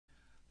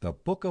The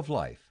Book of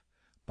Life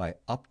by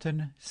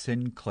Upton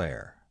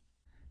Sinclair.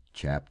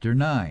 Chapter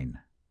 9.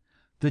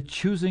 The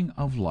Choosing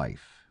of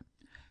Life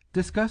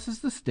discusses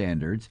the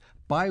standards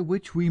by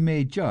which we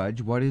may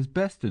judge what is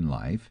best in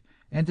life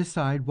and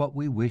decide what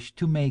we wish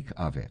to make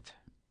of it.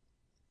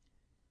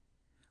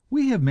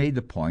 We have made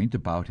the point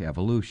about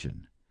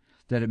evolution,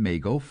 that it may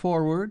go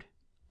forward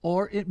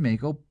or it may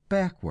go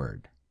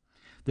backward.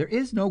 There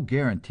is no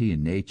guarantee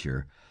in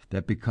nature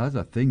that because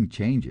a thing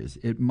changes,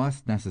 it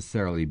must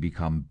necessarily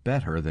become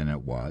better than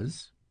it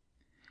was.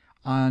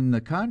 On the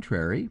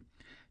contrary,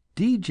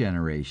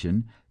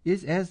 degeneration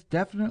is as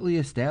definitely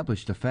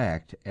established a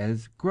fact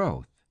as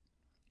growth,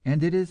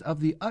 and it is of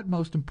the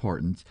utmost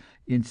importance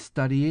in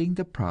studying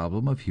the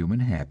problem of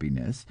human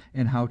happiness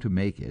and how to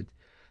make it,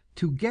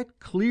 to get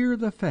clear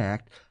the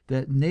fact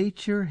that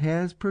nature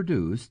has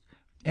produced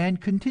and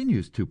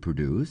continues to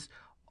produce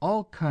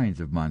all kinds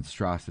of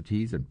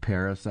monstrosities and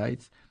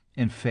parasites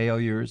and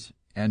failures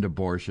and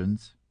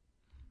abortions.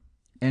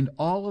 And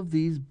all of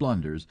these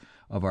blunders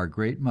of our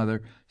great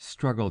mother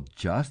struggle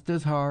just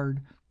as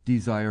hard,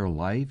 desire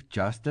life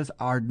just as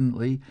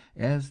ardently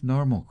as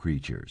normal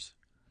creatures,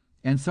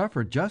 and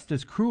suffer just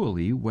as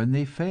cruelly when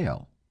they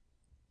fail.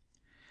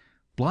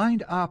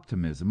 Blind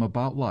optimism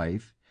about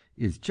life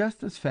is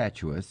just as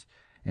fatuous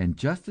and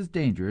just as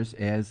dangerous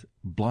as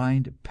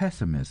blind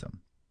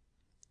pessimism.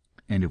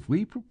 And if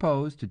we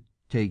propose to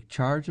take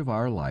charge of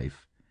our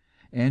life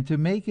and to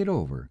make it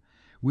over,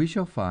 we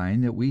shall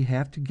find that we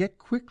have to get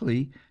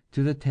quickly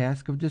to the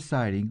task of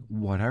deciding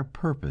what our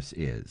purpose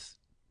is.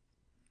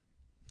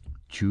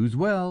 "Choose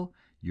well,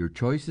 your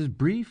choice is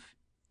brief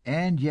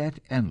and yet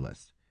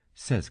endless,"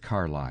 says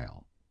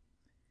Carlyle.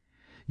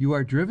 You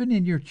are driven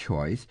in your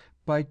choice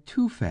by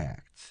two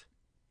facts.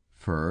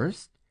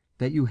 First,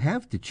 that you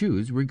have to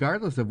choose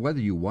regardless of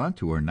whether you want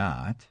to or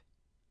not.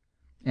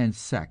 And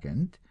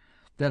second,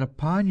 that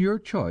upon your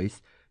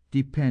choice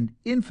depend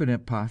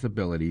infinite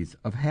possibilities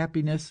of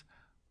happiness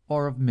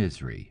or of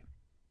misery.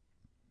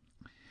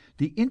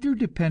 The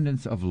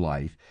interdependence of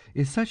life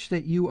is such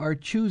that you are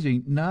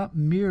choosing not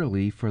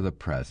merely for the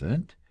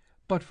present,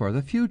 but for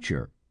the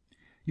future.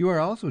 You are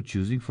also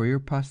choosing for your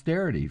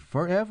posterity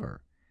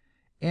forever,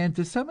 and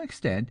to some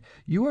extent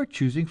you are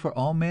choosing for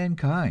all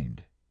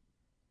mankind.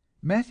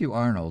 Matthew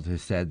Arnold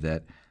has said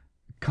that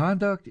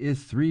conduct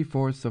is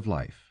 3/4 of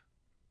life.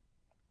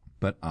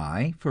 But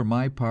I, for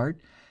my part,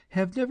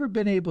 have never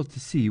been able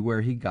to see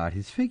where he got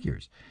his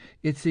figures.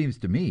 It seems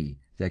to me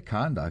that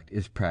conduct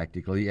is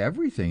practically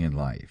everything in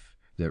life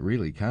that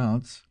really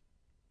counts.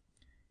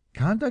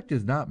 Conduct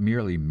is not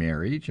merely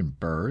marriage and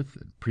birth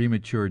and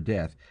premature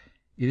death.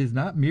 It is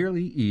not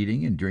merely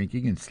eating and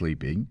drinking and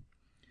sleeping.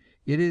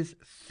 It is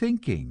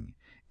thinking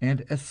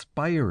and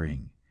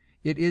aspiring.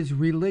 It is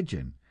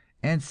religion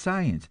and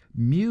science,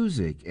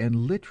 music and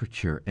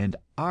literature and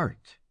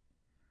art.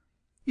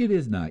 It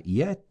is not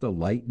yet the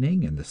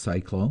lightning and the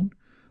cyclone,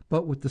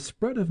 but with the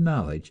spread of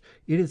knowledge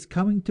it is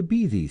coming to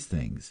be these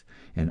things,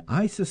 and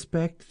I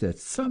suspect that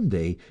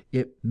someday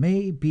it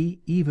may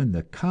be even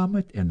the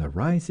comet and the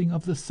rising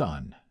of the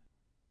sun.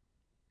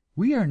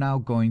 We are now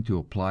going to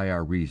apply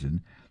our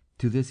reason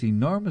to this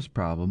enormous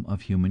problem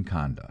of human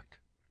conduct.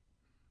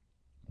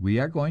 We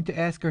are going to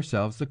ask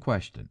ourselves the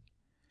question: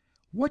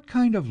 what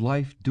kind of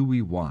life do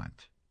we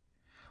want?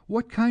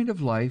 What kind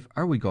of life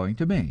are we going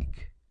to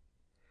make?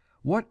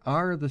 What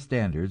are the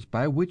standards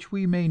by which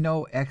we may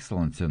know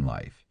excellence in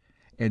life,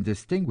 and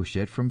distinguish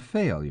it from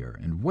failure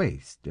and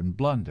waste and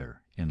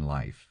blunder in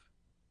life?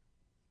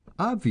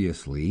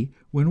 Obviously,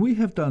 when we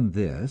have done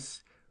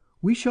this,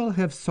 we shall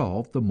have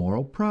solved the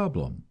moral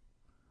problem.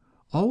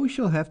 All we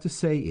shall have to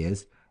say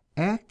is,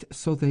 act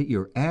so that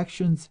your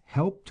actions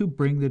help to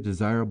bring the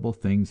desirable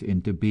things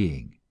into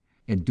being,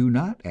 and do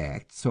not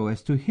act so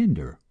as to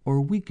hinder or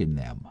weaken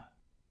them.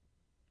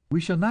 We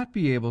shall not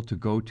be able to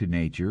go to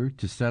nature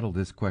to settle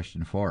this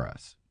question for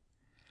us.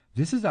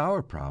 This is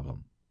our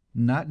problem,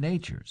 not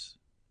nature's.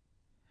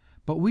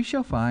 But we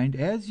shall find,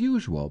 as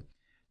usual,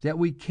 that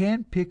we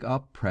can pick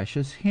up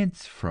precious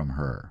hints from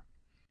her.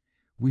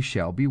 We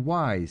shall be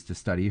wise to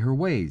study her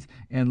ways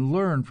and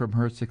learn from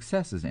her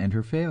successes and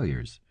her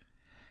failures.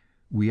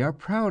 We are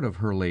proud of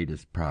her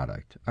latest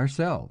product,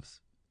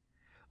 ourselves.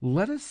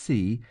 Let us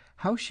see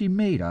how she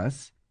made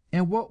us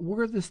and what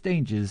were the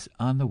stages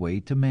on the way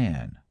to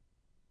man.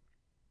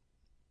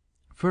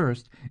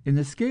 First, in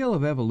the scale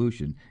of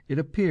evolution, it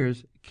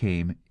appears,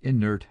 came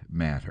inert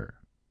matter.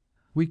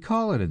 We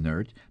call it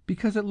inert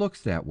because it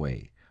looks that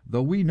way,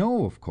 though we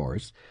know, of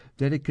course,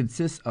 that it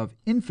consists of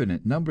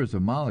infinite numbers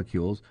of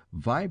molecules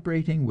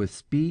vibrating with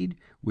speed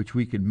which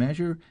we can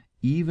measure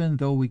even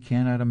though we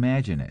cannot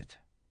imagine it.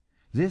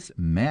 This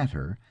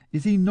matter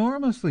is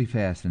enormously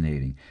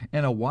fascinating,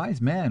 and a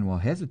wise man will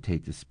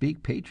hesitate to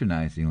speak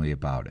patronizingly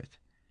about it.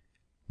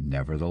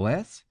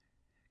 Nevertheless,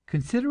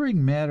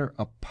 considering matter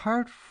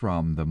apart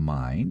from the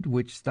mind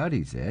which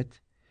studies it,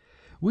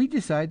 we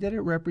decide that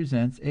it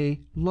represents a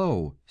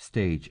low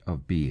stage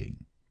of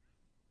being.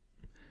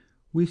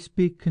 We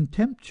speak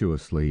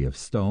contemptuously of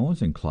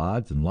stones and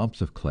clods and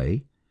lumps of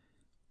clay.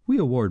 We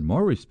award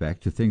more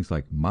respect to things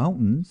like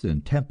mountains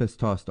and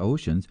tempest-tossed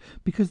oceans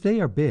because they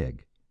are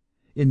big.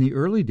 In the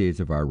early days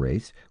of our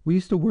race, we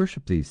used to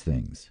worship these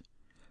things.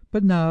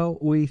 But now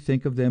we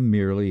think of them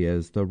merely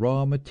as the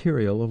raw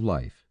material of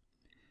life.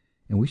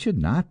 And we should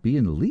not be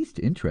in the least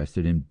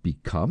interested in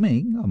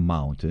becoming a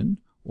mountain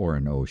or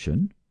an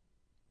ocean.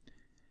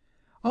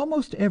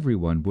 Almost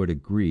everyone would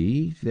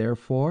agree,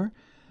 therefore,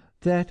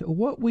 that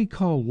what we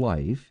call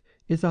life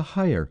is a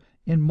higher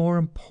and more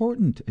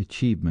important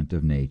achievement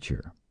of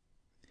nature.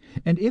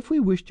 And if we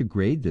wish to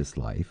grade this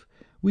life,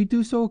 we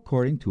do so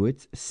according to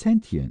its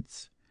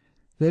sentience,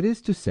 that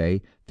is to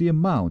say, the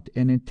amount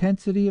and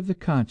intensity of the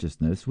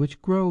consciousness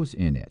which grows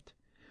in it.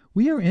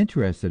 We are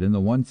interested in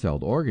the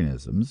one-celled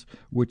organisms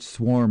which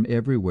swarm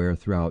everywhere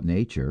throughout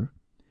nature,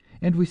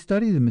 and we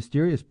study the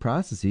mysterious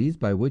processes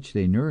by which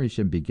they nourish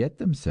and beget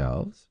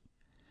themselves.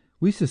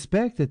 We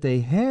suspect that they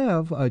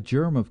have a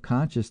germ of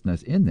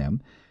consciousness in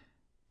them,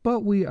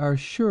 but we are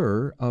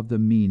sure of the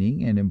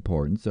meaning and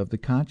importance of the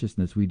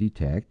consciousness we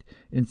detect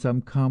in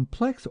some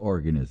complex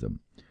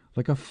organism,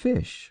 like a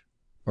fish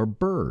or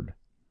bird.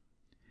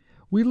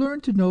 We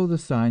learn to know the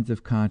signs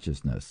of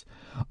consciousness,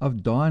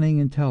 of dawning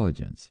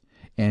intelligence,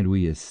 and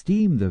we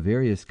esteem the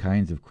various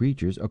kinds of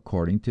creatures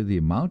according to the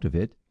amount of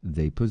it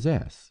they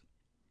possess.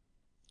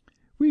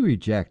 We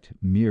reject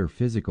mere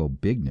physical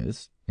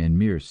bigness and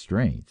mere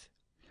strength.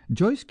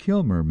 Joyce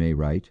Kilmer may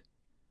write,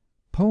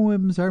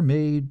 "Poems are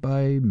made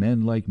by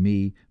men like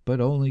me, but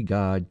only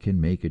God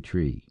can make a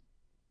tree."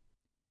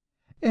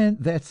 And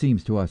that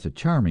seems to us a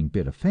charming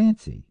bit of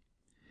fancy.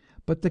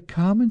 But the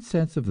common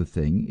sense of the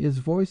thing is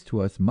voiced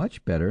to us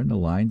much better in the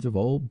lines of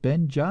old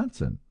Ben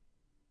Jonson.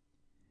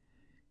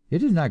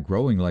 "It is not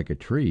growing like a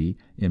tree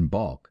in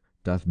bulk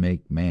doth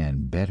make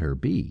man better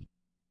be."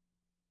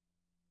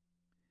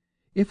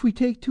 If we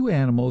take two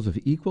animals of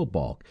equal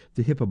bulk,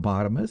 the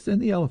hippopotamus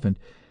and the elephant,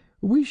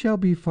 we shall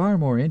be far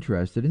more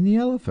interested in the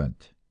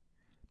elephant,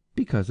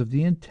 because of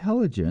the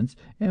intelligence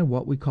and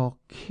what we call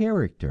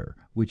character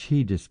which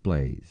he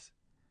displays.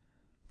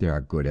 There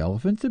are good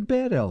elephants and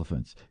bad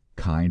elephants,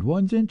 kind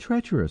ones and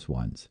treacherous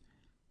ones.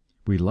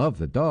 We love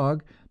the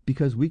dog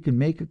because we can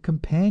make a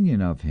companion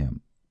of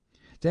him.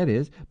 That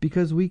is,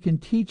 because we can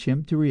teach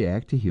him to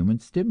react to human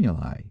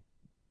stimuli.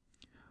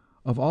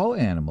 Of all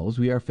animals,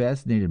 we are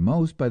fascinated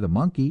most by the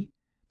monkey,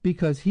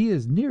 because he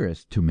is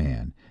nearest to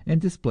man and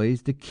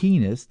displays the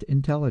keenest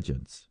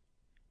intelligence.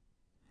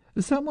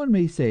 Someone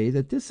may say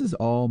that this is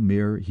all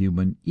mere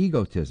human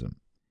egotism,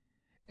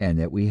 and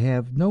that we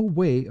have no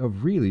way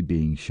of really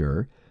being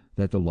sure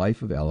that the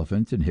life of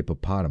elephants and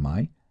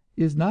hippopotami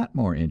is not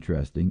more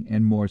interesting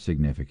and more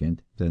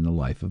significant than the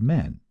life of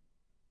men.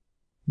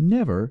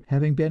 Never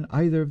having been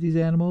either of these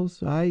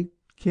animals, I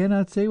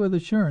cannot say with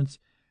assurance,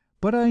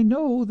 but I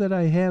know that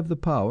I have the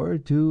power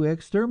to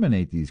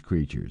exterminate these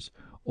creatures,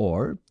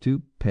 or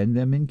to pen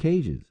them in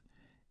cages,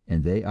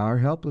 and they are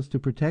helpless to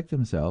protect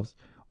themselves,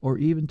 or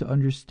even to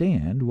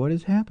understand what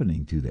is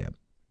happening to them.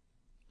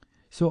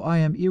 So I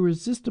am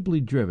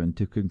irresistibly driven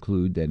to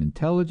conclude that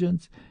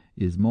intelligence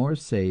is more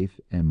safe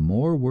and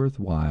more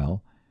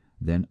worthwhile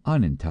than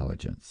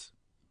unintelligence.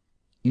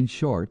 In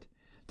short,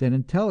 that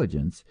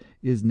intelligence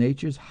is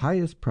nature's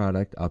highest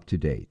product up to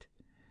date,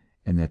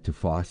 and that to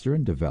foster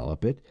and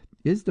develop it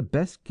is the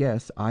best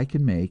guess I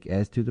can make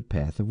as to the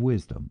path of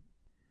wisdom,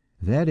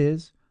 that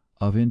is,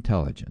 of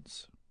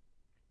intelligence.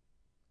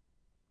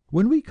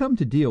 When we come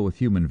to deal with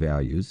human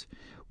values,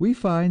 we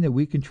find that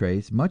we can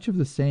trace much of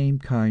the same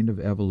kind of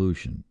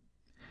evolution.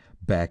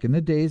 Back in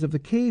the days of the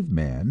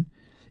caveman,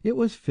 it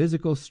was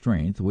physical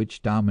strength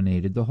which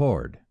dominated the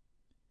horde.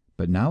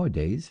 But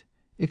nowadays,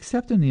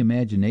 except in the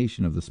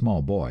imagination of the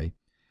small boy,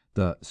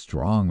 the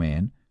strong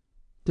man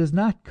does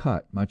not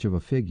cut much of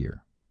a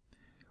figure.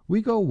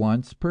 We go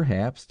once,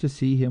 perhaps, to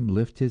see him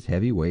lift his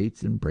heavy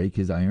weights and break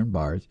his iron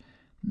bars,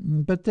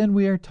 but then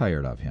we are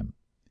tired of him.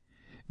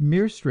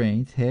 Mere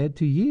strength had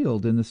to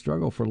yield in the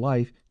struggle for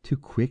life to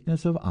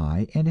quickness of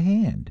eye and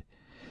hand,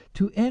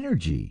 to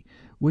energy,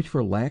 which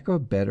for lack of a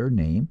better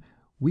name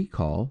we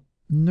call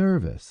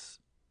nervous.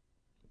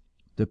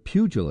 The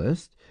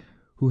pugilist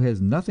who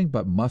has nothing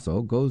but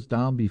muscle goes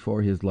down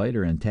before his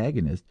lighter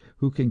antagonist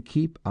who can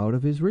keep out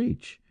of his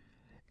reach,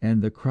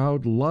 and the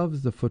crowd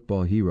loves the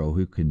football hero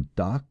who can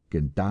duck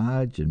and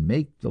dodge and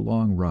make the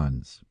long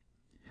runs.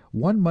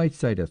 One might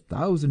cite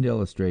 1,000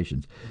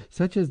 illustrations,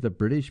 such as the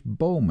British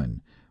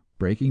bowmen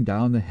breaking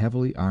down the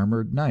heavily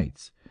armored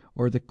knights,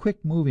 or the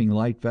quick-moving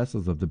light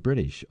vessels of the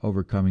British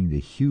overcoming the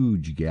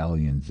huge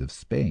galleons of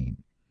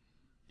Spain.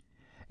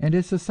 And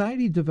as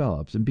society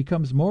develops and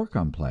becomes more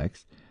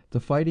complex, the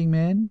fighting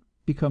man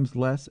becomes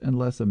less and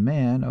less a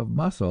man of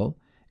muscle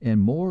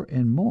and more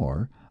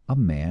a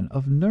man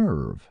of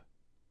nerve.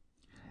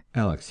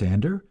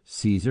 Alexander,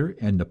 Caesar,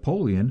 and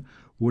Napoleon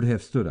would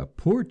have stood a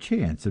poor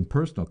chance in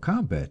personal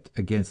combat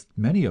against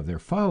many of their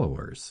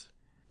followers.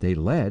 They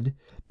led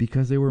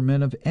because they were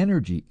men of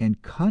energy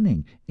and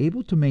cunning,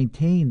 able to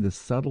maintain the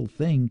subtle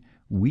thing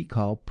we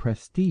call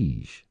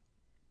prestige.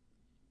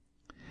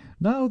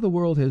 Now the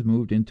world has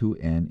moved into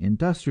an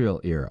industrial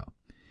era,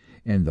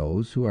 And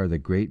those who are the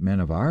great men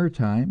of our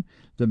time,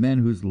 the men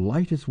whose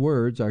lightest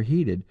words are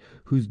heeded,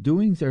 whose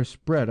doings are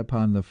spread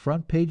upon the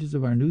front pages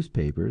of our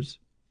newspapers,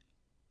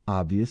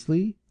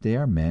 obviously they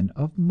are men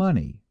of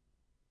money.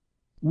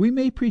 We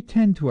may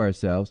pretend to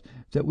ourselves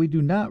that we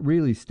do not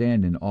really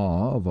stand in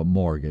awe of a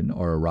Morgan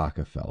or a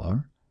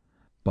Rockefeller,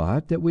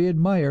 but that we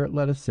admire,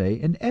 let us say,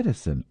 an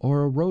Edison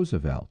or a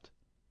Roosevelt.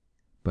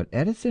 But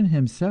Edison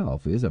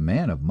himself is a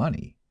man of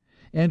money,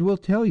 and will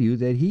tell you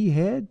that he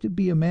had to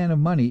be a man of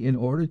money in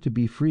order to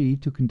be free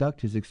to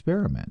conduct his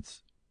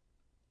experiments.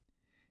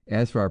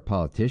 As for our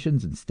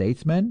politicians and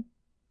statesmen,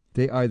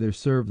 they either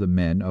serve the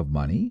men of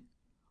money,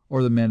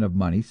 or the men of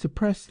money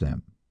suppress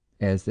them,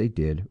 as they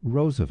did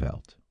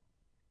Roosevelt.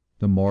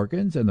 The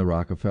Morgans and the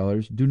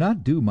Rockefellers do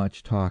not do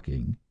much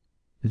talking.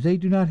 They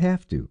do not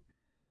have to.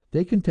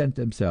 They content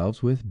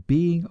themselves with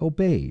being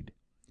obeyed,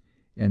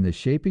 and the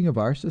shaping of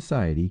our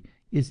society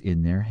is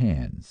in their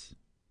hands.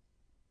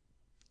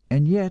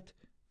 And yet,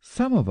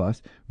 some of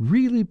us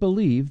really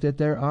believe that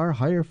there are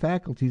higher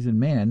faculties in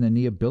man than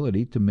the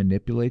ability to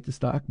manipulate the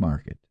stock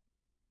market.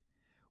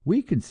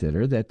 We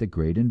consider that the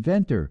great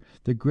inventor,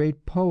 the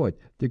great poet,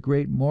 the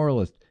great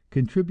moralist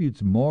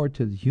contributes more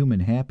to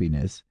human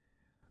happiness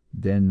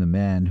than the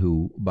man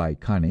who, by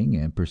cunning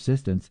and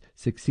persistence,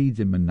 succeeds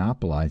in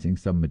monopolizing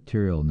some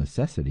material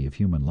necessity of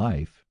human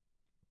life.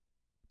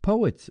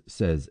 Poets,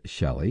 says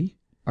Shelley,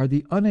 are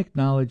the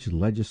unacknowledged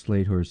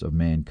legislators of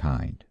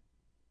mankind.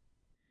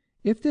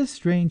 If this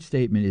strange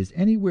statement is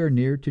anywhere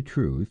near to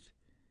truth,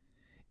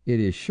 it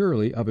is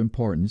surely of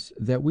importance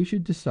that we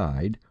should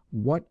decide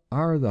what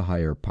are the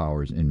higher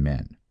powers in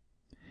men,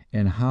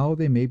 and how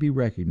they may be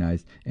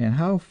recognized, and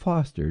how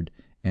fostered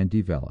and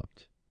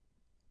developed.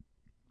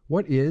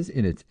 What is,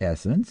 in its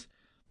essence,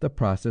 the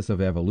process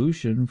of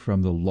evolution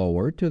from the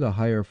lower to the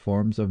higher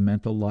forms of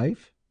mental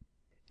life?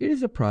 It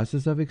is a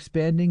process of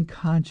expanding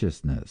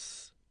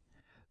consciousness,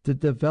 the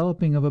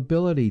developing of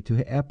ability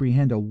to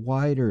apprehend a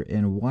wider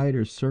and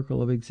wider circle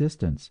of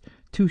existence,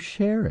 to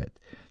share it,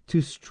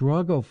 to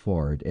struggle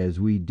for it as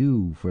we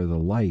do for the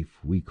life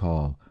we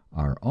call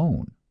our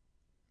own.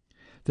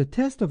 The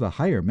test of the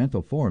higher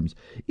mental forms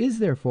is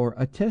therefore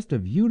a test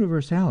of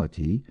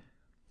universality,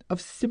 of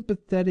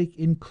sympathetic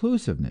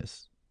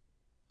inclusiveness,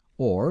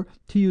 or,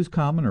 to use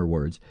commoner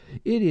words,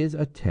 it is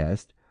a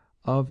test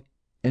of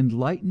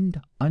enlightened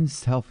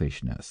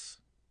unselfishness.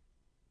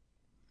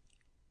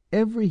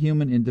 Every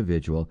human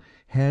individual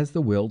has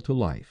the will to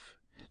life,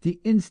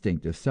 the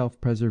instinct of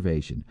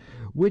self-preservation,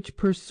 which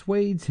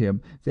persuades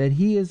him that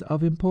he is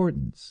of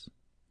importance.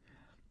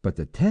 But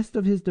the test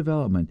of his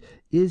development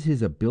is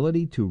his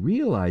ability to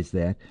realize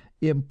that,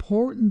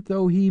 important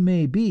though he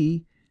may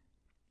be,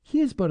 he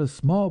is but a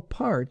small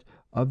part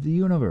of the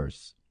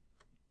universe,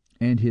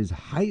 and his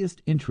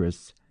highest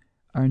interests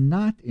are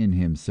not in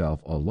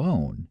himself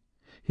alone.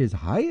 His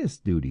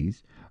highest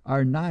duties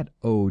are not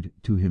owed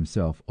to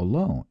himself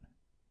alone.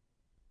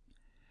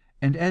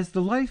 And as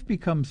the life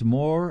becomes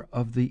more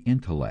of the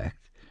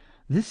intellect,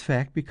 this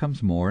fact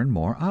becomes more and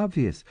more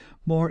obvious,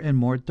 more and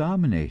more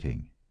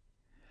dominating.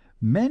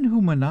 Men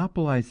who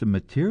monopolize the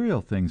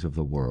material things of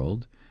the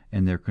world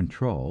and their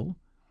control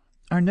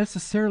are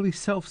necessarily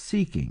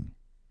self-seeking.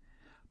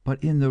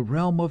 But in the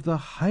realm of the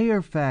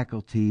higher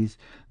faculties,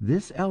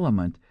 this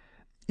element,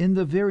 in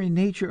the very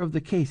nature of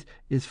the case,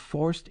 is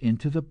forced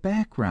into the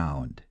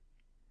background.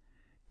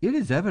 It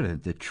is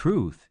evident that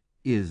truth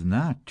is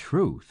not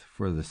truth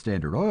for the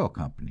Standard Oil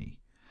Company,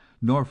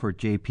 nor for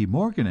J.P.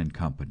 Morgan and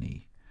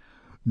Company,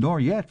 nor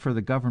yet for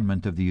the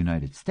government of the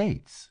United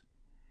States.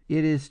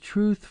 It is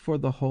truth for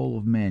the whole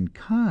of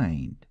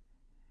mankind,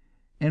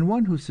 and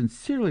one who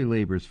sincerely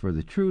labors for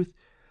the truth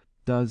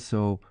does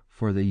so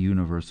for the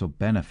universal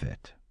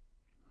benefit.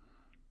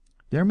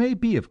 There may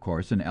be, of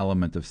course, an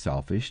element of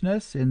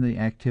selfishness in the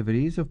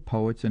activities of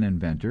poets and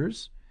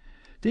inventors.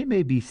 They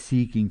may be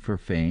seeking for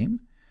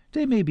fame,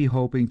 they may be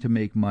hoping to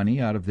make money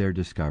out of their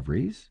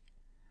discoveries.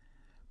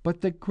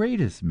 But the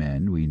greatest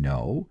men we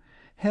know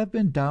have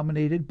been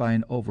dominated by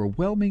an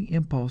overwhelming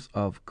impulse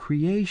of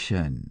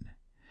creation.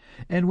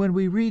 And when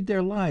we read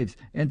their lives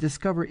and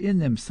discover in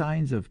them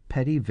signs of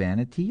petty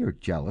vanity or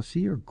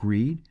jealousy or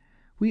greed,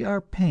 we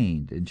are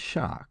pained and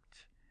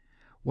shocked.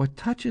 What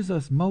touches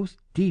us most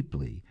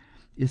deeply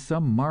is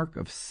some mark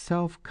of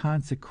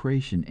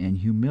self-consecration and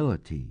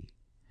humility.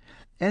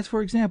 As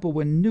for example,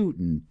 when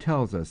Newton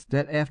tells us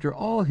that after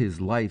all his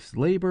life's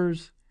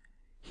labors,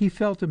 he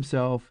felt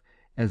himself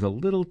as a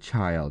little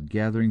child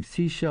gathering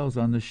seashells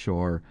on the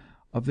shore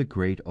of the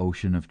great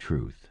ocean of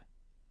truth.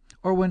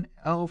 Or when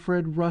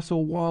Alfred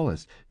Russel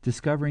Wallace,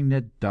 discovering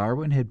that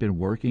Darwin had been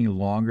working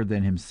longer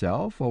than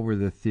himself over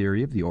the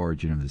theory of the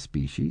origin of the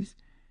species,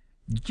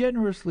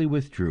 generously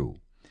withdrew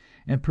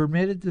and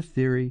permitted the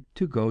theory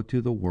to go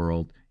to the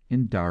world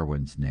in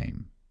Darwin's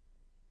name.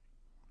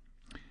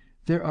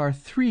 There are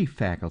three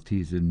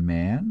faculties in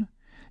man,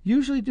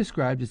 usually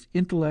described as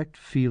intellect,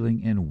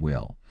 feeling, and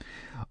will.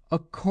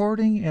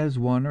 According as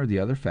one or the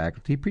other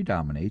faculty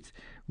predominates,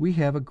 we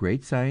have a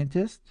great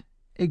scientist,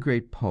 a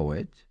great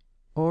poet,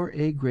 or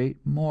a great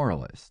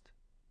moralist.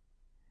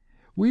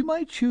 We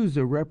might choose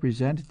a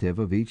representative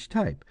of each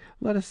type,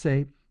 let us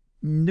say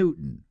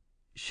Newton,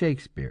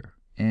 Shakespeare,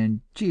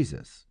 and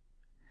Jesus,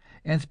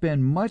 and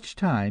spend much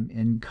time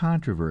in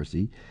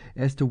controversy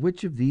as to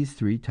which of these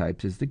three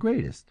types is the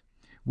greatest,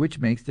 which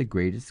makes the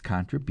greatest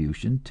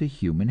contribution to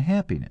human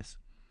happiness.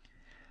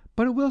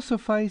 But it will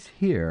suffice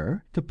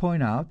here to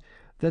point out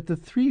that the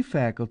three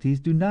faculties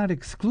do not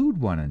exclude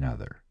one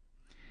another.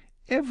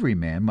 Every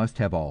man must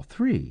have all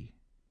three,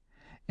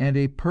 and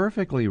a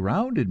perfectly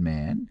rounded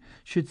man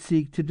should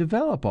seek to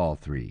develop all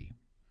three.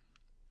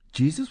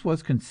 Jesus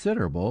was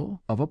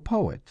considerable of a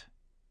poet,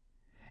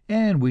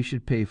 and we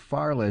should pay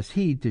far less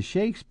heed to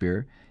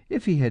Shakespeare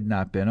if he had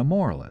not been a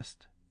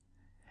moralist.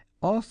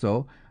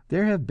 Also,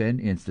 there have been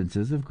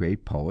instances of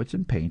great poets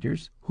and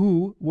painters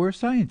who were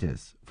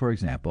scientists, for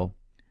example,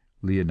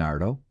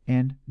 Leonardo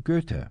and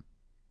Goethe.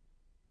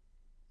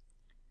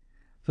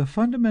 The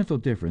fundamental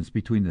difference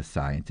between the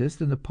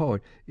scientist and the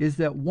poet is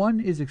that one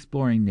is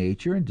exploring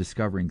nature and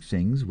discovering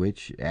things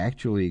which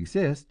actually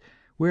exist,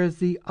 whereas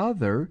the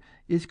other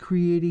is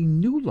creating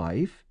new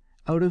life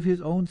out of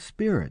his own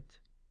spirit.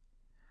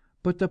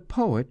 But the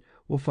poet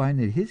will find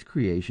that his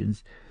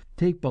creations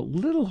take but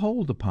little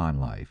hold upon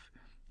life,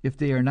 if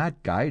they are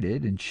not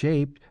guided and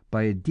shaped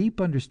by a deep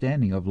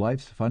understanding of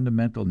life's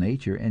fundamental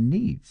nature and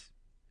needs.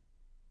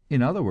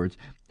 In other words,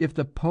 if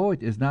the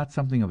poet is not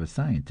something of a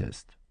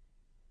scientist.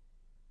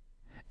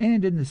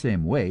 And in the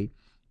same way,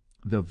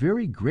 the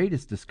very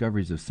greatest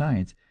discoveries of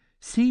science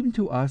seem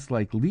to us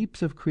like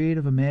leaps of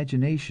creative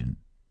imagination,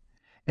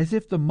 as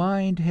if the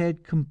mind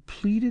had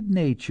completed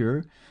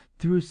nature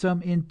through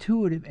some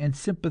intuitive and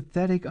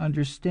sympathetic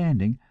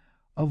understanding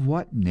of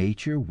what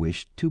nature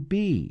wished to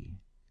be.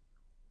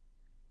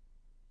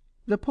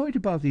 The point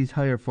about these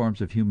higher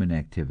forms of human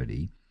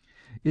activity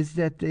is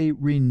that they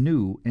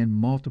renew and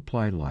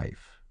multiply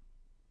life.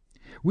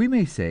 We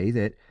may say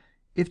that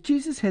if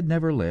Jesus had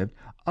never lived,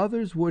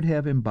 others would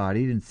have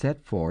embodied and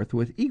set forth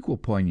with equal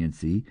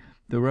poignancy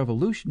the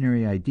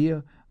revolutionary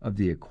idea of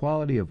the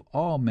equality of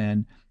all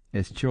men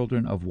as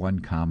children of one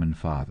common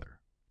Father.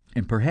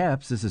 And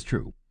perhaps this is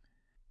true,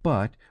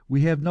 but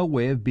we have no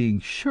way of being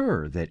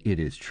sure that it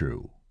is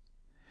true.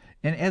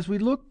 And as we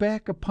look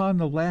back upon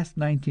the last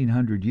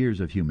 1900 years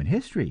of human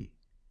history,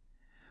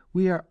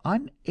 we are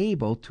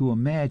unable to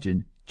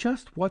imagine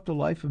just what the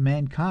life of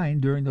mankind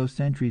during those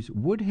centuries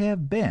would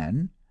have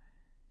been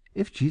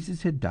if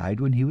Jesus had died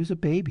when he was a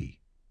baby.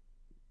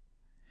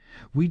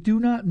 We do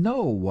not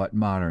know what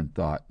modern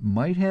thought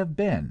might have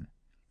been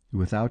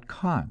without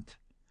Kant,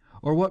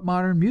 or what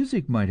modern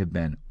music might have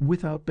been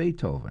without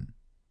Beethoven.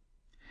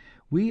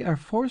 We are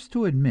forced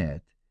to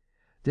admit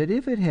that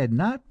if it had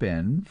not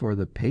been for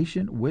the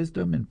patient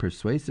wisdom and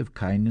persuasive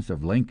kindness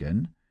of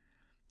Lincoln,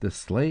 the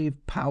slave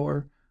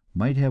power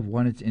might have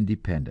won its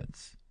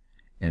independence,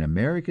 and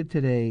America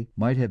today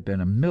might have been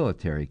a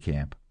military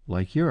camp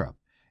like Europe,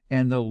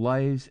 and the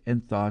lives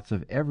and thoughts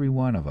of every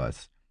one of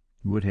us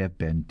would have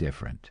been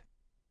different.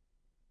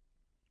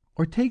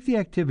 Or take the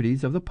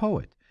activities of the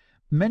poet.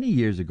 Many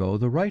years ago,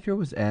 the writer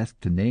was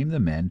asked to name the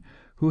men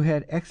who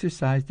had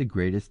exercised the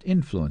greatest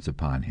influence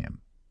upon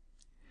him.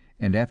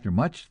 And after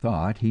much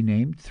thought, he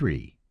named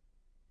three: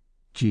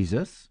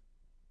 Jesus,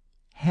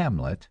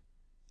 Hamlet,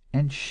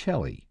 and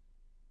Shelley.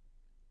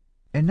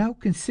 And now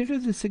consider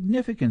the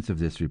significance of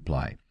this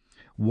reply.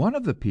 One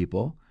of the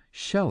people,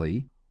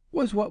 Shelley,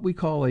 was what we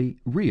call a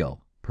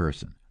real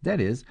person,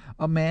 that is,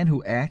 a man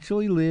who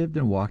actually lived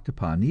and walked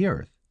upon the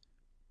earth.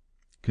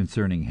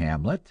 Concerning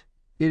Hamlet,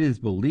 it is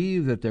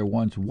believed that there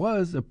once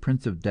was a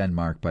prince of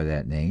Denmark by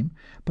that name,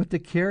 but the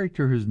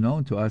character who is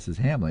known to us as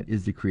Hamlet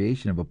is the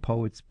creation of a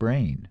poet's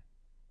brain.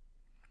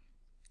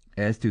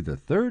 As to the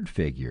third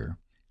figure,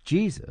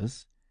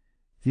 Jesus,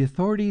 the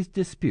authorities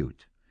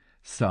dispute.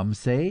 Some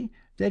say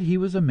that he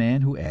was a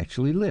man who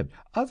actually lived.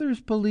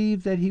 Others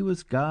believe that he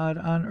was God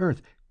on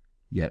earth.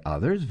 Yet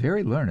others,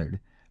 very learned,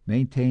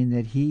 maintain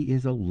that he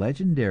is a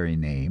legendary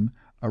name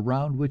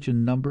around which a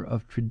number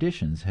of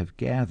traditions have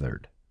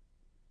gathered.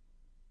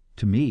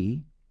 To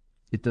me,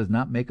 it does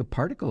not make a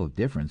particle of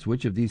difference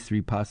which of these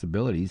three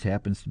possibilities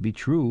happens to be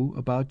true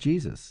about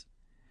Jesus.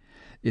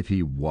 If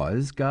he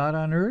was God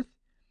on earth,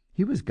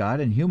 he was God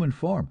in human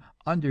form,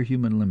 under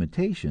human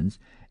limitations,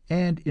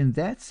 and in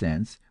that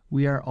sense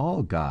we are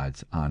all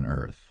gods on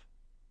earth.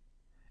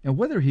 And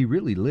whether he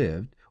really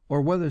lived,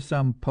 or whether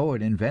some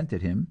poet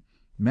invented him,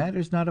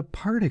 matters not a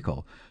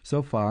particle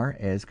so far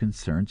as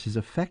concerns his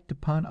effect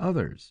upon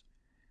others.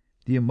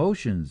 The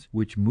emotions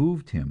which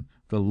moved him,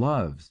 the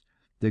loves,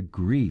 the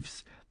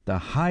griefs, the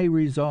high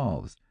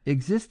resolves,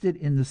 existed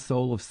in the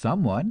soul of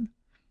someone,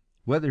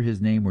 whether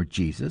his name were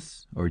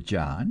Jesus or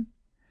John,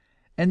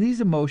 and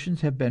these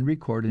emotions have been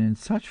recorded in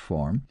such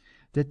form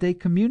that they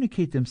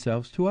communicate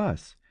themselves to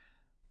us.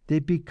 They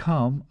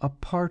become a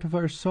part of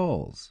our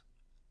souls.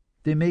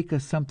 They make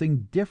us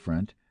something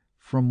different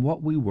from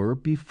what we were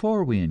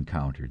before we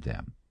encountered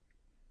them.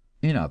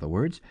 In other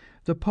words,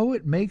 the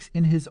poet makes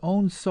in his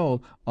own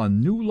soul a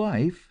new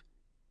life,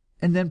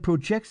 and then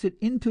projects it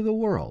into the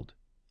world,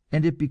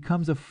 and it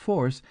becomes a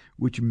force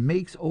which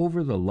makes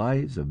over the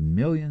lives of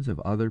millions of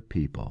other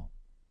people.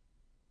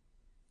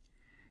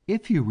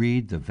 If you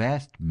read the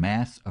vast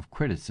mass of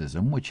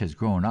criticism which has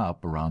grown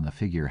up around the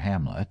figure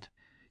Hamlet,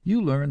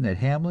 you learn that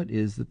Hamlet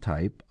is the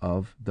type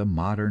of the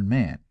modern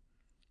man.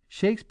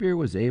 Shakespeare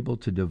was able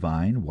to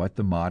divine what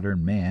the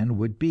modern man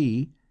would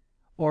be,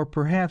 or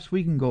perhaps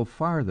we can go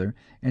farther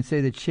and say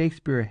that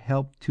Shakespeare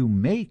helped to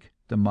make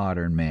the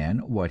modern man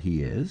what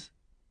he is.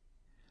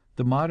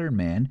 The modern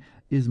man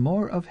is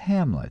more of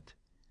Hamlet,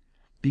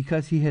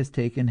 because he has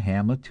taken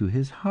Hamlet to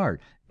his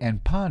heart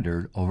and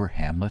pondered over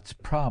Hamlet's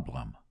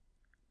problem.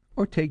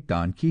 Or take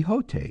Don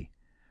Quixote.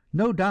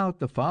 No doubt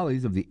the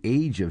follies of the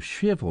age of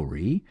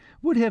chivalry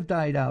would have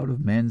died out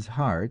of men's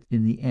hearts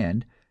in the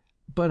end,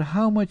 but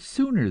how much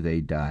sooner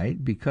they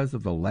died because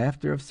of the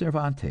laughter of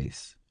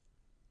Cervantes.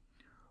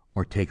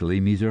 Or take Les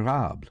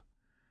Miserables.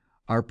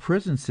 Our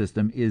prison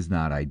system is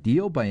not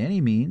ideal by any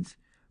means,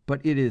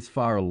 but it is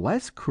far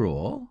less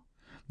cruel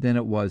than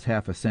it was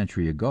half a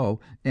century ago,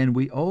 and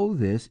we owe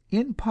this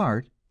in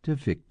part to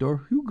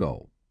Victor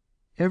Hugo.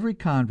 Every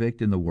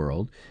convict in the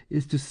world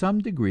is to some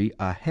degree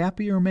a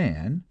happier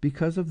man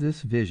because of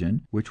this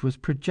vision which was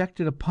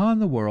projected upon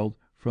the world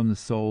from the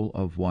soul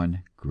of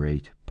one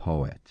great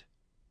poet.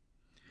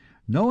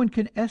 No one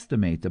can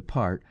estimate the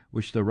part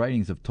which the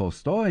writings of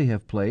Tolstoy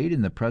have played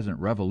in the present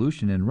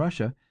revolution in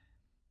Russia,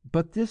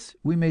 but this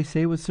we may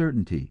say with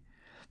certainty: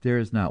 there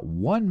is not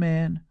one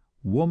man,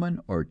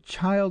 woman, or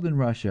child in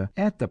Russia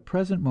at the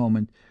present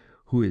moment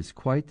who is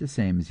quite the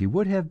same as he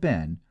would have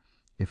been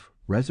if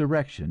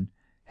Resurrection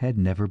had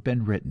never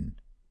been written.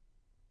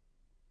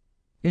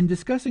 In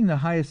discussing the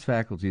highest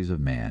faculties of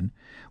man,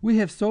 we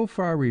have so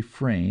far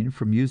refrained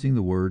from using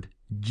the word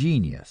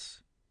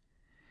genius.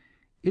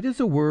 It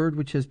is a word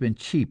which has been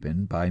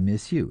cheapened by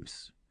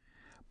misuse,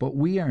 but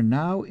we are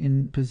now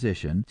in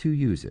position to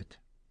use it.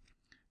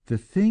 The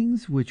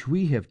things which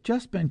we have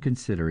just been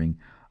considering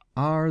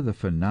are the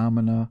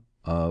phenomena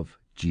of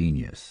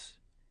genius,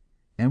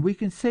 and we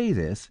can say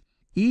this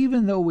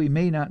even though we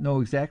may not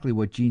know exactly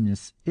what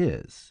genius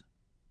is.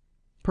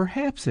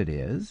 Perhaps it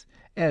is,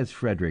 as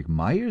Frederick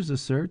Myers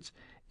asserts,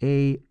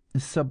 a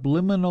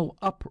subliminal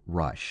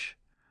uprush,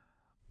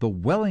 the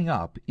welling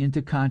up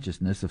into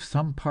consciousness of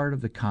some part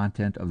of the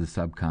content of the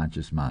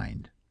subconscious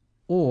mind.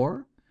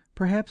 Or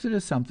perhaps it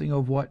is something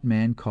of what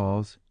man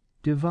calls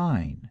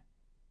divine.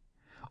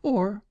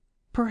 Or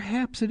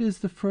perhaps it is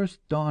the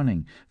first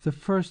dawning, the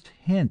first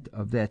hint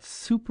of that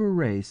super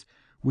race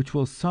which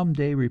will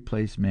someday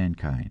replace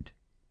mankind.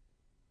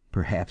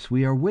 Perhaps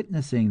we are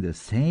witnessing the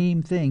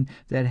same thing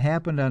that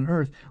happened on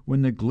earth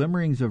when the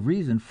glimmerings of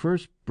reason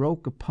first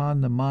broke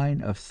upon the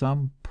mind of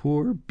some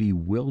poor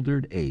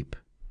bewildered ape.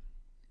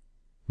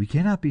 We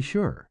cannot be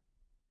sure,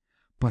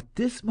 but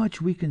this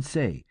much we can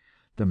say: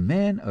 the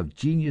man of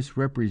genius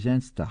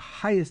represents the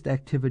highest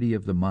activity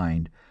of the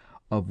mind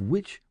of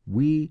which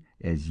we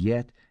as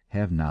yet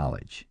have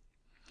knowledge.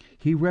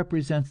 He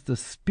represents the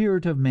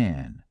spirit of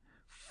man,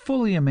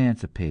 fully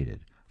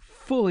emancipated,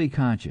 fully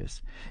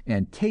conscious,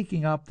 and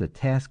taking up the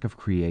task of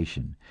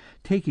creation,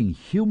 taking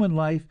human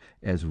life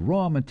as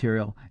raw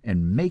material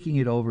and making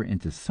it over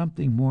into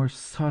something more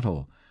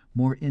subtle,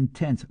 more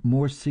intense,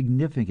 more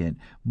significant,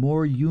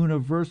 more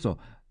universal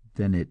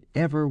than it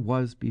ever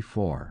was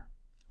before,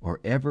 or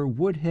ever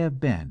would have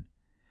been,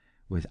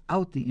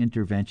 without the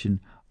intervention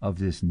of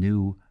this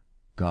new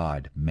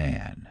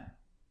God-man.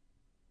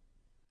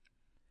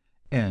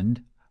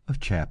 End of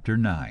chapter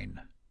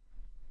 9.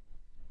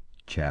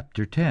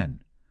 Chapter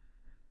 10.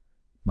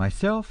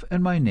 Myself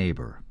and My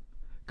Neighbor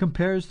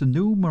compares the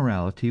new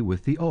morality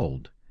with the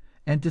old,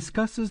 and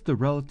discusses the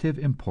relative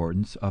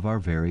importance of our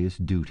various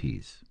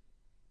duties.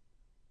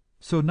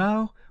 So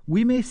now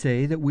we may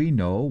say that we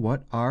know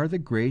what are the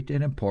great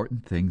and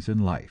important things in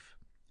life.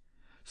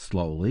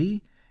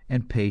 Slowly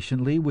and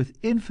patiently, with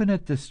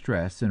infinite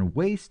distress and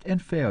waste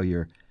and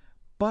failure,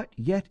 but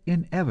yet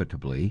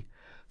inevitably,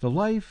 the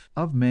life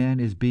of man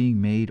is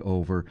being made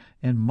over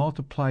and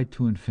multiplied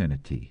to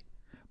infinity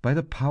by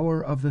the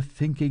power of the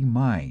thinking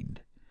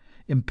mind,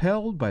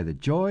 impelled by the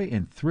joy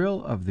and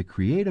thrill of the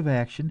creative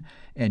action,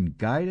 and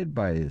guided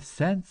by the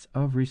sense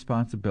of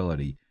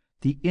responsibility,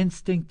 the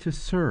instinct to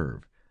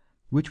serve,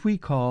 which we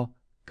call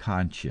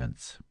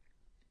conscience.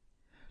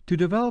 To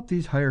develop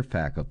these higher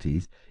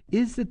faculties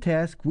is the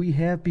task we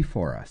have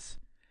before us,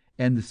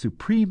 and the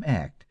supreme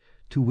act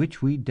to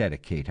which we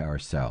dedicate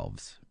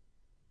ourselves.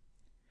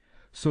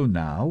 So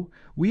now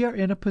we are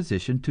in a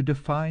position to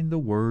define the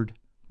word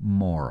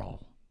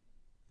moral.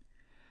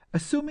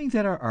 Assuming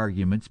that our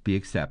arguments be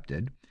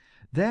accepted,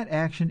 that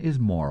action is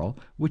moral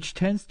which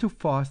tends to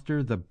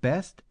foster the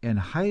best and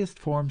highest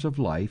forms of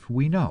life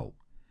we know,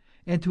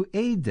 and to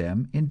aid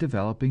them in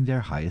developing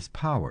their highest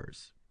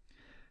powers.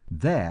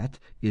 That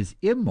is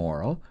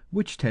immoral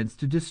which tends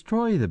to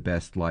destroy the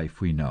best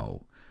life we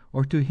know,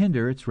 or to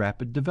hinder its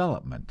rapid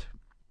development.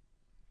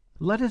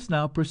 Let us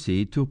now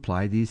proceed to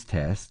apply these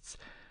tests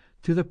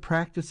to the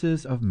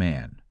practices of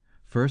man,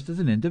 first as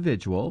an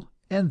individual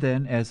and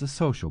then as a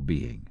social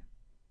being.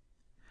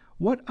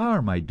 What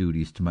are my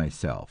duties to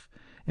myself,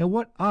 and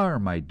what are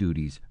my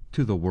duties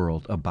to the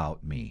world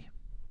about me?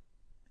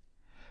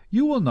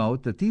 You will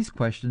note that these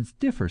questions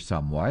differ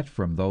somewhat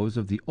from those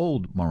of the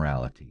old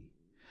morality.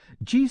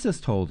 Jesus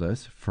told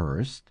us,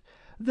 first,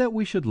 that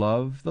we should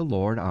love the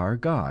Lord our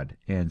God,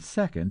 and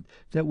second,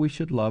 that we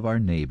should love our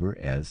neighbor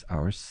as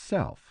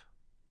ourself.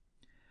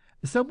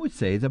 Some would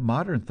say that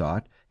modern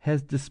thought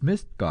has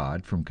dismissed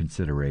God from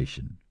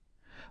consideration.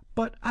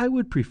 But I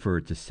would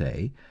prefer to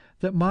say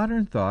that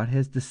modern thought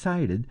has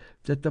decided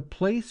that the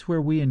place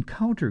where we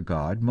encounter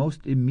God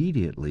most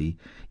immediately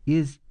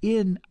is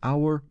in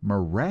our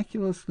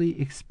miraculously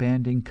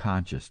expanding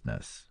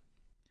consciousness.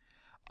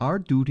 Our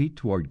duty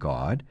toward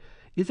God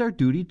is our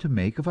duty to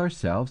make of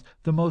ourselves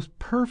the most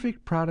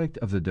perfect product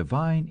of the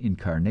divine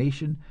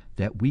incarnation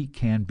that we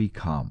can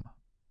become.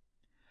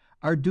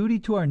 Our duty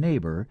to our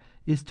neighbor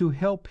is to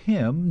help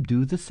him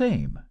do the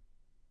same.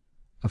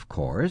 Of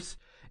course,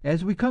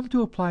 as we come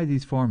to apply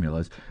these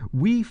formulas,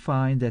 we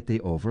find that they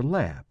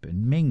overlap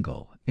and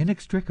mingle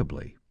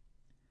inextricably.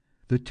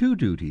 The two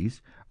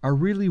duties are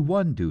really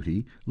one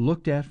duty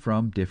looked at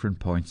from different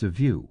points of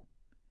view.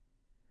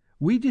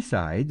 We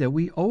decide that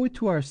we owe it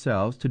to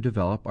ourselves to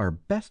develop our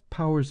best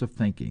powers of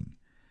thinking,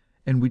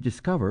 and we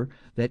discover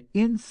that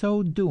in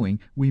so doing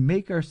we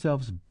make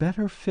ourselves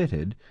better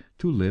fitted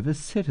to live as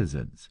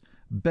citizens,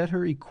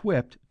 better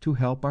equipped to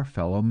help our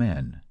fellow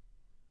men.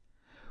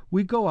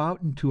 We go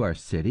out into our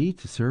city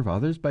to serve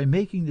others by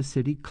making the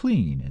city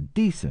clean and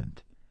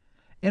decent,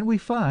 and we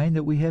find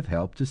that we have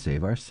helped to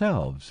save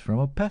ourselves from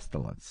a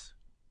pestilence.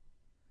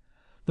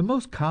 The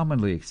most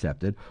commonly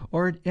accepted,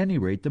 or at any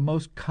rate the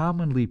most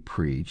commonly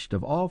preached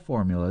of all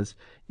formulas,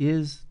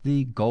 is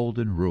the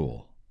golden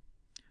rule: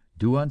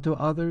 do unto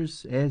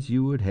others as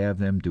you would have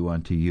them do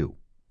unto you.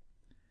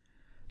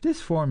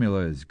 This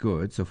formula is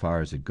good so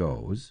far as it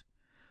goes,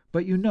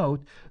 but you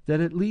note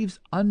that it leaves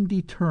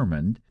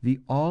undetermined the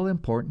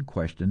all-important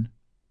question,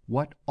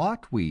 what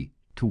ought we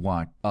to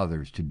want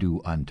others to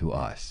do unto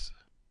us?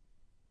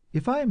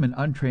 If I am an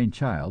untrained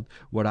child,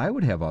 what I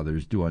would have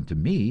others do unto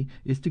me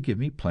is to give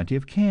me plenty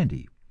of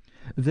candy.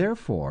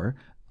 Therefore,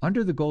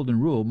 under the golden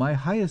rule, my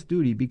highest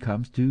duty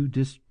becomes to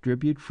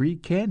distribute free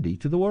candy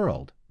to the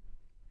world.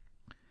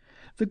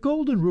 The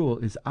golden rule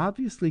is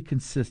obviously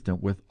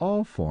consistent with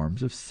all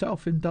forms of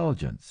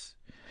self-indulgence,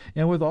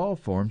 and with all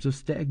forms of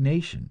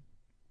stagnation.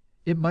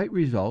 It might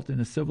result in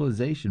a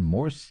civilization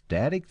more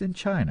static than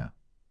China.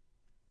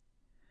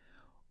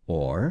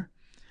 Or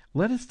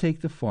let us take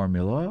the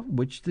formula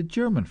which the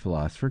German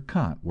philosopher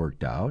Kant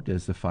worked out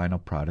as the final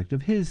product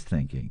of his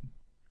thinking: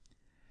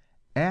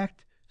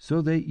 act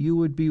so that you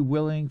would be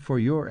willing for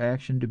your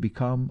action to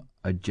become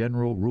a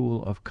general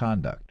rule of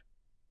conduct.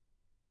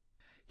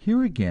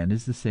 Here again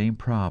is the same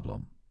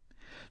problem.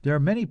 There are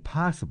many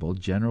possible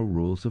general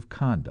rules of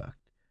conduct.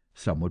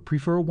 Some would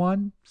prefer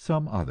one,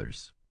 some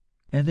others.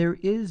 And there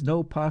is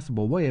no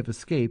possible way of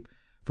escape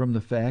from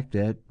the fact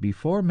that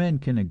before men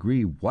can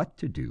agree what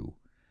to do,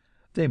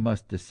 they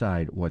must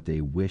decide what they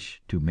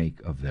wish to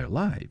make of their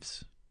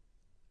lives.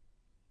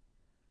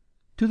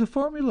 To the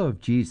formula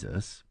of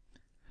Jesus,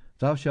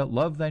 "Thou shalt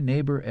love thy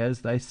neighbor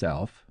as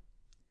thyself,"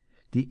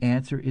 the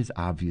answer is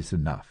obvious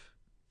enough.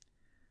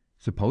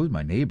 Suppose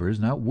my neighbor is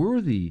not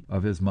worthy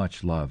of as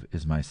much love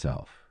as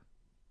myself.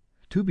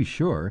 To be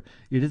sure,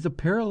 it is a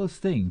perilous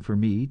thing for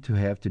me to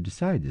have to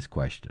decide this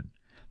question.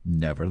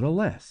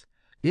 Nevertheless,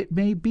 it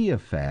may be a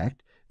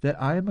fact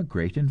that I am a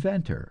great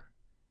inventor,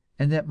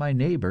 and that my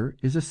neighbor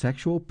is a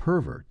sexual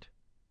pervert.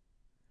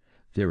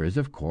 There is,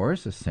 of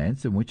course, a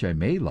sense in which I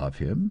may love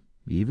him,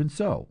 even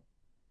so.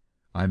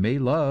 I may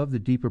love the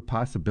deeper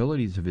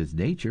possibilities of his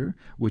nature,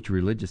 which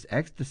religious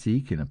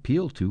ecstasy can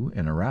appeal to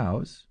and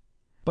arouse.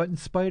 But in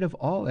spite of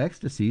all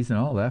ecstasies and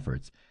all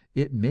efforts,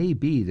 it may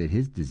be that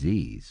his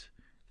disease,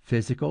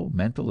 physical,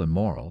 mental, and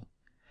moral,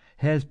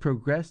 has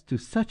progressed to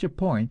such a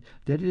point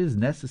that it is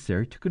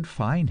necessary to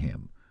confine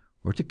him,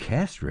 or to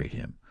castrate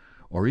him,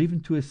 or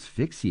even to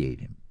asphyxiate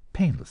him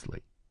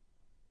painlessly.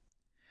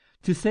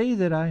 To say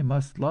that I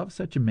must love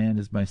such a man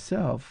as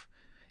myself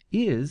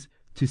is,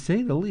 to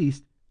say the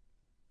least,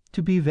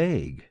 to be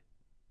vague.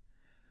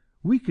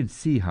 We can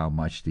see how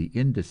much the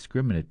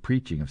indiscriminate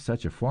preaching of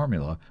such a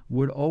formula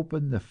would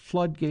open the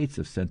floodgates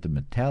of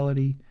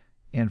sentimentality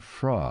and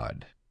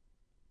fraud.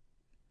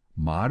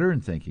 Modern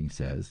thinking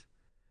says,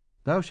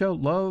 "Thou shalt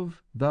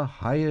love the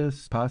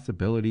highest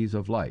possibilities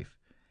of life,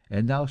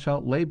 and thou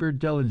shalt labor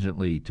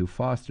diligently to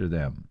foster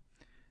them.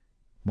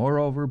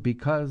 Moreover,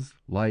 because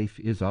life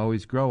is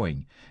always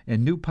growing,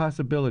 and new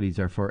possibilities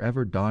are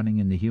forever dawning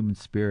in the human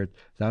spirit,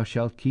 thou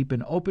shalt keep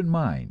an open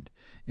mind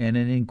and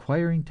an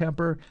inquiring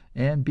temper,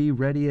 and be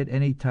ready at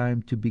any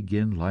time to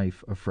begin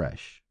life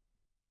afresh."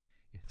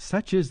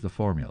 Such is the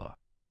formula.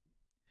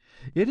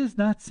 It is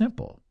not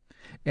simple,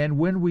 and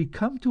when we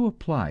come to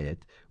apply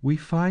it, we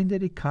find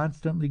that it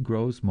constantly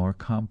grows more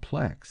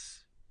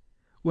complex.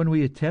 When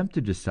we attempt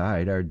to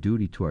decide our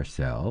duty to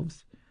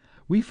ourselves,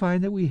 we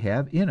find that we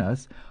have in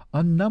us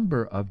a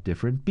number of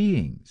different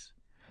beings,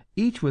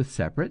 each with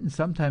separate and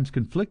sometimes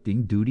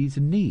conflicting duties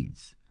and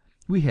needs.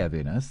 We have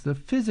in us the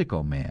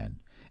physical man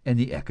and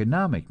the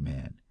economic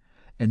man,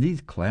 and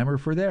these clamor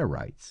for their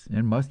rights,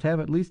 and must have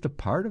at least a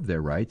part of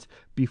their rights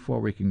before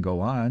we can go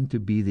on to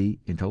be the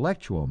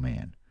intellectual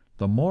man,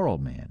 the moral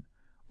man,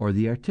 or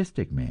the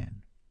artistic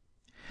man.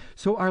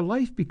 So our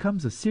life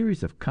becomes a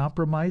series of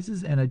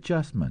compromises and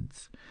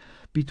adjustments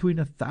between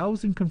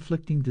 1,000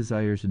 conflicting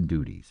desires and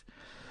duties,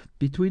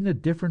 between the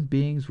different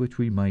beings which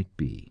we might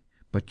be,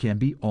 but can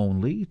be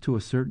only to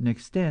a certain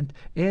extent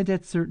and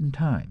at certain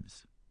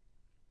times.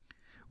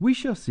 We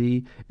shall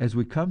see, as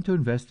we come to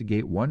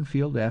investigate one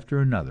field after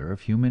another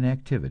of human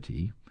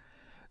activity,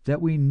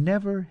 that we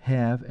never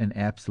have an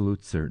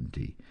absolute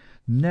certainty,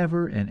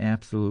 never an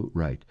absolute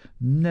right,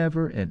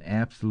 never an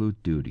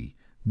absolute duty.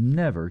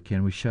 Never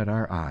can we shut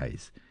our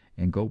eyes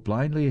and go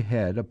blindly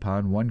ahead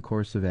upon one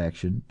course of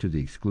action to the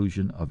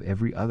exclusion of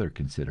every other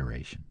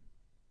consideration.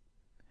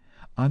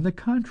 On the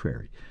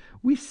contrary,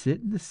 we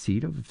sit in the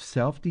seat of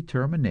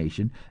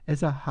self-determination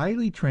as a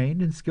highly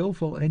trained and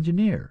skillful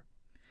engineer.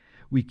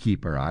 We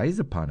keep our eyes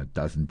upon a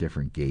dozen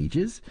different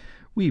gauges,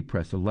 we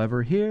press a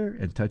lever here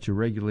and touch a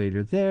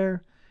regulator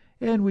there,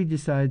 and we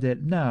decide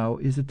that now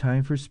is the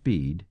time for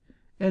speed,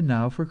 and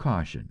now for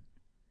caution.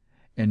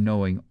 And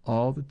knowing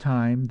all the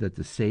time that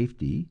the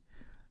safety,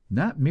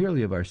 not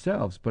merely of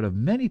ourselves, but of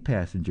many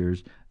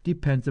passengers,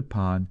 depends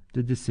upon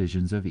the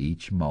decisions of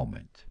each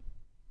moment.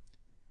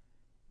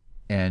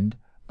 End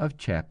of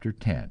chapter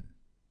 10.